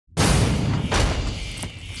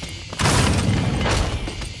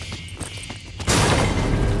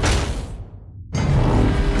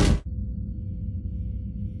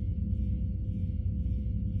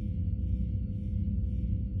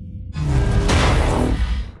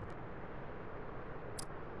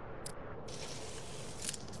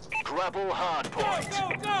Grapple hardpoint. Go,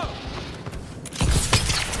 go, go!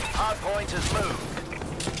 Hardpoint has moved.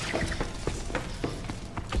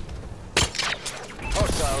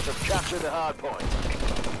 Hostiles have captured the hardpoint.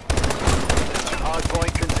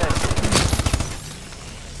 Hardpoint contested.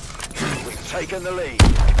 We've taken the lead.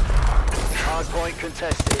 Hardpoint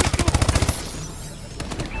contested.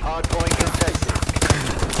 Hardpoint contested.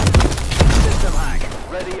 System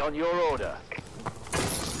hack, ready on your order.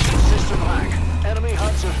 System hack. Enemy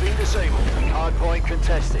hunts have been disabled. Hardpoint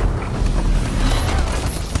contested.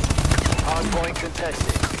 Hardpoint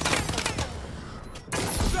contested.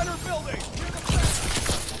 Center building! Near the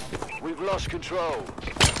center! We've lost control.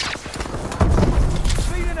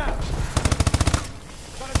 Speeding up!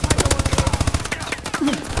 Got a tango on the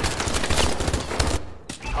road!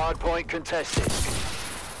 Hardpoint contested.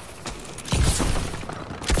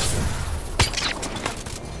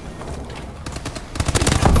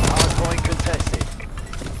 Hardpoint contested.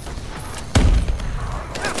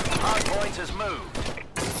 Hardpoint has moved.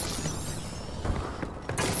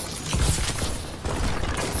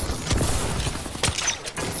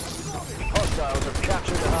 Hostiles have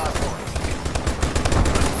captured the hardpoint.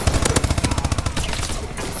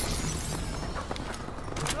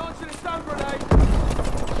 Launching a stun grenade!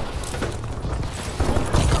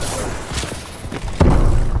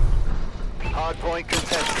 Hardpoint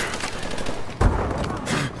contested.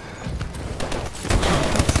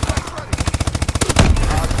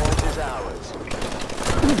 Hardpoint is ours.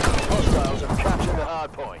 Hostiles have captured the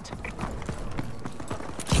hardpoint.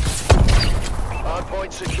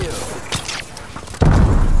 Hardpoint secure.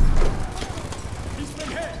 He's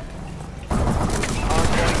been hit!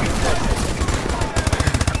 Hardpoint contested.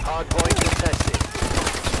 Hardpoint contested.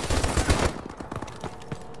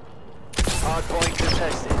 Hardpoint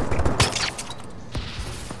contested.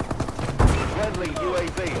 Friendly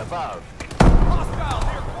UAV above. Hostile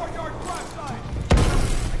near courtyard crash site!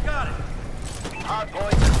 I got it!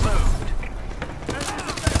 Hardpoint has moved.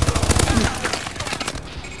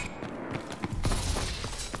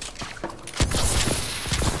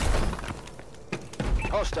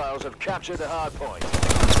 Hostiles have captured the hardpoint.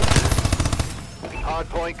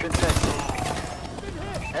 Hardpoint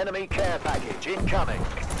contested. Enemy care package incoming.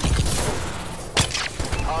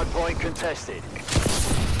 Hardpoint contested.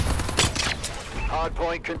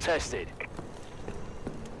 Hardpoint contested.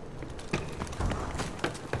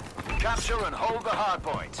 Capture and hold the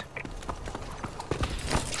hardpoint.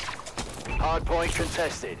 Hardpoint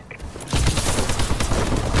contested.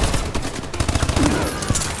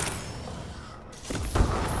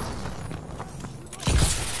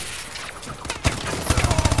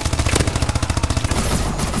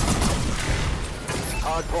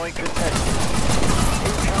 Hardpoint contested.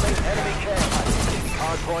 Incoming enemy care package.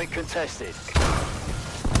 Hardpoint contested.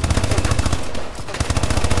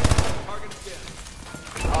 Target again.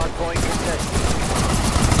 Hardpoint contested.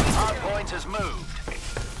 Hardpoint has moved.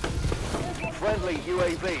 Friendly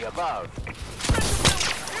UAV above.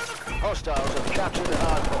 Hostiles have captured the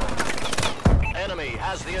hardpoint. Enemy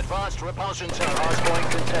has the advanced repulsion turret.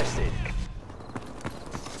 Hardpoint contested.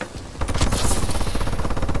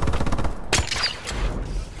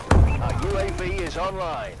 Our UAV is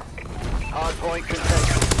online. Hardpoint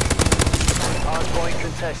contested. Hardpoint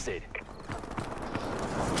contested.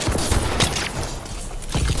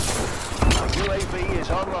 Our UAV is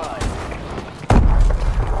online.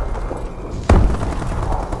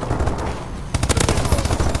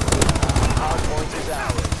 Hardpoint is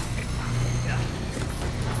ours.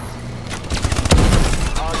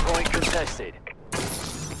 Hardpoint contested.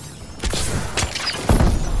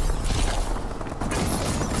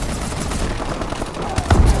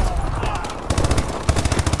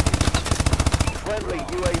 Friendly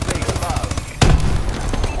UAV above.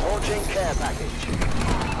 Launching care package.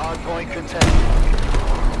 Hardpoint contested.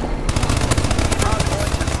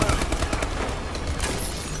 Hardpoint is moved.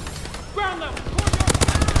 Ground level! Courtyard!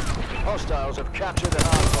 Hostiles have captured the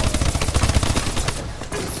hardpoint.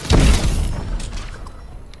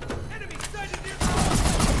 Enemy sighted near the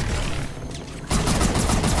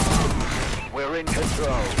We're in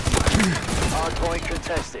control. Hardpoint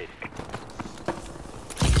contested.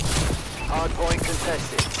 Hardpoint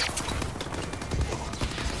contested.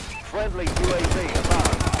 Friendly UAV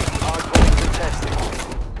above. Hardpoint contested.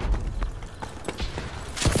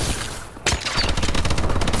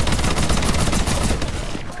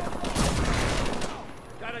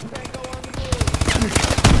 Got a tango on the move!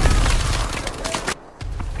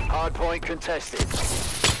 Hardpoint contested.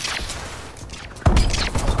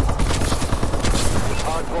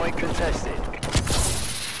 Hardpoint contested.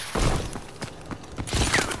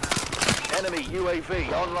 Enemy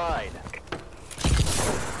UAV online.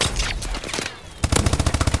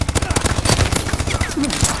 Enemy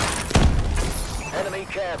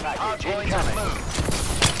care package incoming.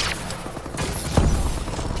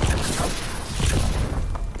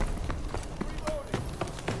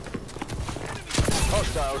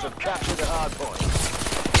 Hostiles have captured the hard point.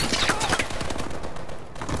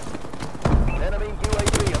 Enemy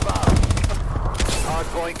UAV above. Hard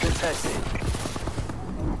point contested.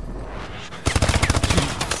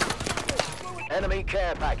 Enemy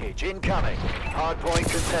care package incoming. Hard point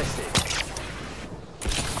contested.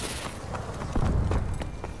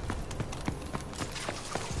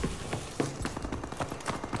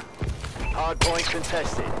 Hard point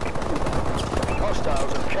contested.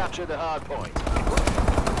 Hostiles have captured the hard point.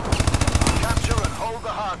 Capture and hold the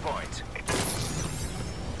hard point.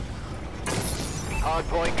 Hard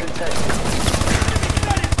point contested.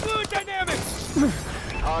 Fluid dynamics!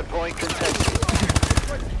 Hard point contested.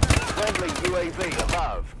 Friendly UAV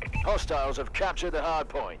above. Hostiles have captured the hard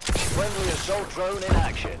point. Friendly assault drone in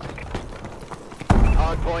action.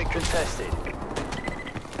 Hard point contested.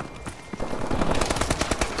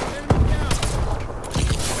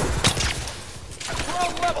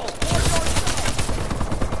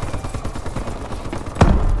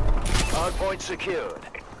 Hard point secured.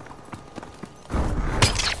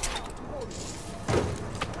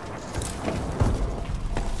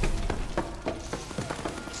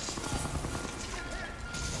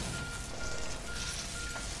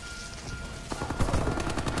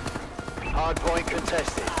 Hard point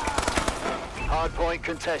contested. Hard point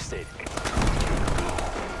contested.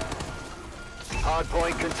 Hard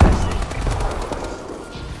point contested.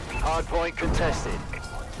 Hard point contested.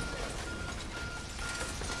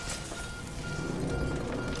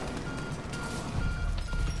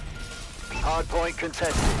 Hard point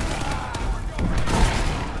contested.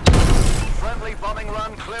 Friendly bombing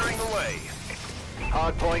run clearing the way.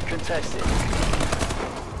 Hard point contested.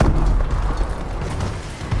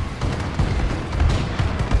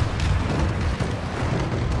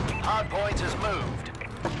 Hard point has moved.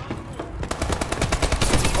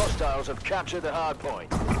 Hostiles have captured the hard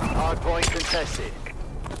point. Hard point contested.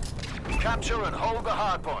 Capture and hold the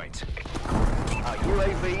hard point. Our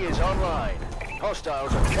UAV is online.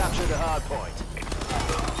 Hostiles have captured the hard point.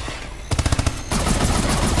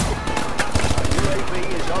 Our UAV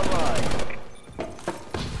is online.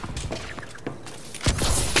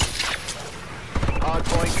 Hard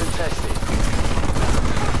point contested.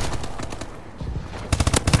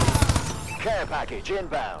 Care package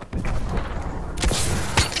inbound.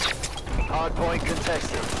 Hard point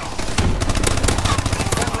contested.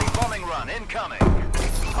 Friendly bombing run incoming.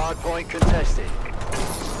 Hard point contested.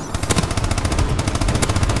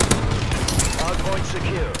 Hard point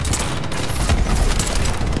secure.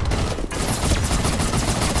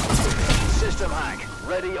 System hack,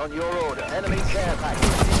 ready on your order. Enemy care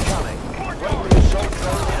package incoming. Friendly assault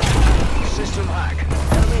drone in. System hack,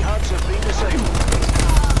 enemy HUDs have been disabled.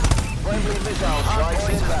 Friendly missile strikes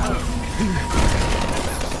inbound.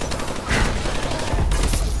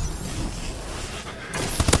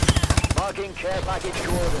 Marking care package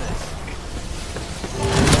coordinates.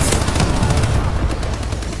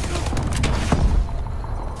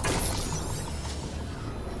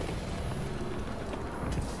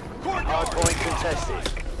 Hard point contested.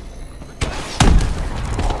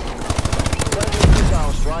 Friendly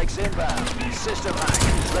missile strikes inbound. System hack,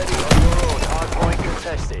 ready on your order. Hard point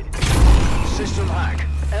contested. System hack,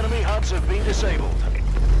 enemy HUDs have been disabled.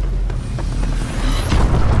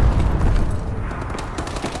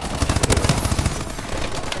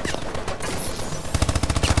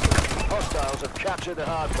 Hostiles have captured the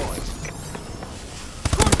hard point.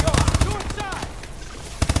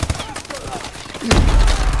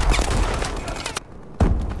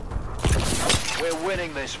 We're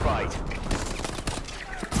winning this fight.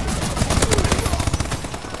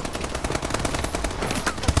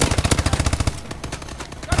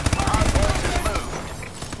 Hard point has moved.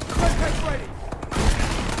 Ready.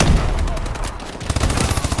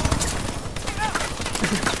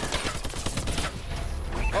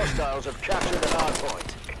 Hostiles have captured the hard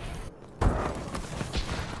point.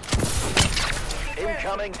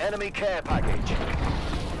 Incoming enemy care package.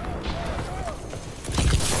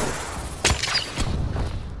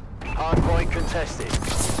 Hard point contested.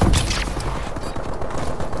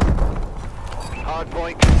 Hard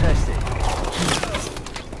point contested.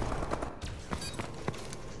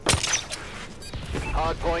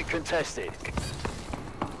 Hard point contested.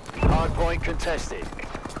 Hard point contested.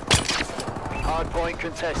 Hard point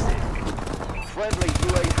contested. Friendly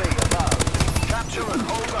UAV above. Capture and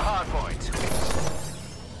hold the hard point.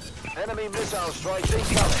 Enemy missile strikes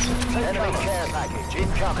incoming. Enemy care package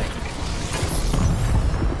incoming.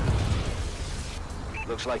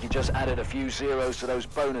 Looks like you just added a few zeros to those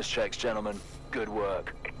bonus checks, gentlemen. Good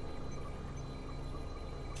work.